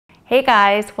Hey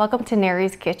guys, welcome to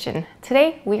Nary's Kitchen.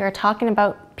 Today we are talking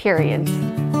about periods.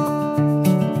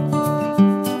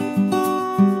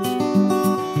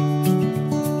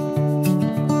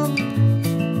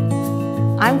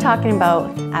 I'm talking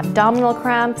about abdominal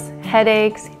cramps,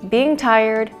 headaches, being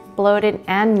tired, bloated,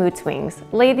 and mood swings.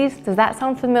 Ladies, does that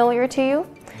sound familiar to you?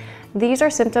 These are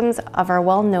symptoms of our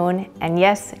well-known, and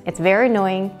yes, it's very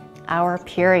annoying, our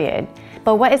period.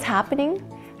 But what is happening?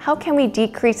 How can we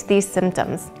decrease these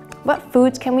symptoms? What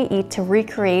foods can we eat to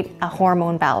recreate a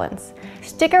hormone balance?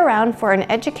 Stick around for an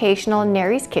educational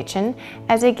Nary's Kitchen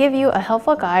as I give you a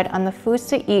helpful guide on the foods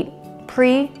to eat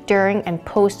pre, during, and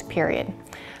post period.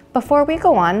 Before we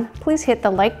go on, please hit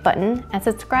the like button and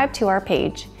subscribe to our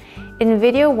page. In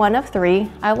video 1 of 3,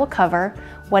 I will cover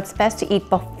what's best to eat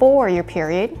before your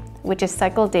period, which is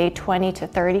cycle day 20 to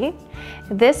 30.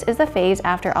 This is the phase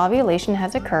after ovulation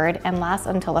has occurred and lasts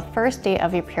until the first day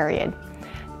of your period.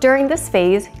 During this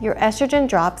phase, your estrogen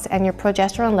drops and your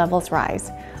progesterone levels rise.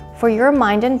 For your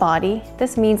mind and body,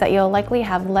 this means that you'll likely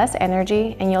have less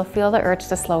energy and you'll feel the urge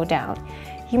to slow down.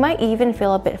 You might even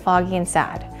feel a bit foggy and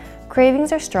sad.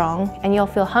 Cravings are strong and you'll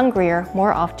feel hungrier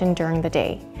more often during the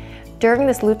day. During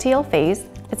this luteal phase,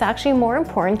 it's actually more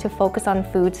important to focus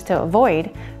on foods to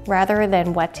avoid rather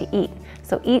than what to eat.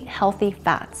 So eat healthy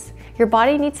fats. Your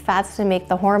body needs fats to make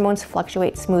the hormones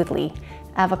fluctuate smoothly.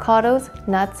 Avocados,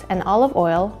 nuts, and olive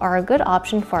oil are a good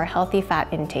option for a healthy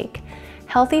fat intake.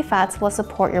 Healthy fats will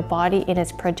support your body in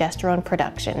its progesterone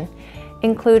production.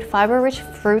 Include fibre-rich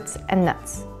fruits and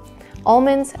nuts.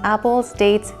 Almonds, apples,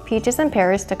 dates, peaches, and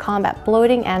pears to combat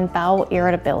bloating and bowel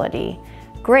irritability.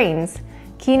 Grains,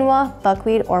 quinoa,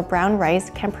 buckwheat, or brown rice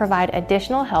can provide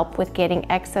additional help with getting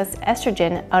excess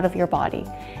estrogen out of your body.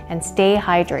 And stay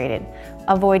hydrated.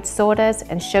 Avoid sodas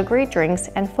and sugary drinks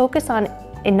and focus on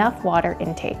enough water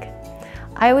intake.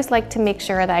 I always like to make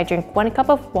sure that I drink 1 cup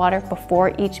of water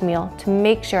before each meal to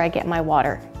make sure I get my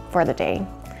water for the day.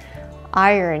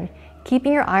 Iron.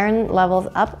 Keeping your iron levels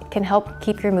up can help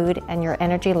keep your mood and your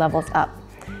energy levels up.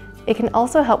 It can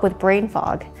also help with brain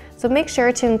fog, so make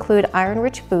sure to include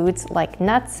iron-rich foods like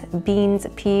nuts, beans,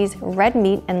 peas, red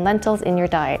meat, and lentils in your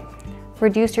diet.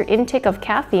 Reduce your intake of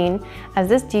caffeine as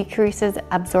this decreases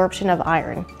absorption of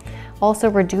iron. Also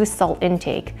reduce salt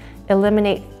intake.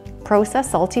 Eliminate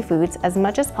processed salty foods as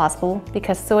much as possible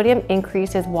because sodium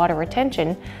increases water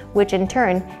retention, which in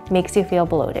turn makes you feel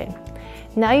bloated.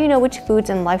 Now you know which foods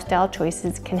and lifestyle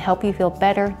choices can help you feel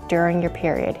better during your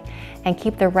period. And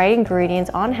keep the right ingredients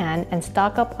on hand and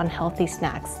stock up on healthy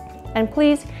snacks. And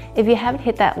please, if you haven't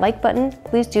hit that like button,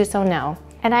 please do so now.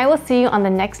 And I will see you on the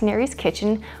next Nary's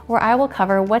Kitchen where I will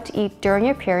cover what to eat during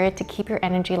your period to keep your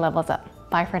energy levels up.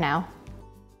 Bye for now.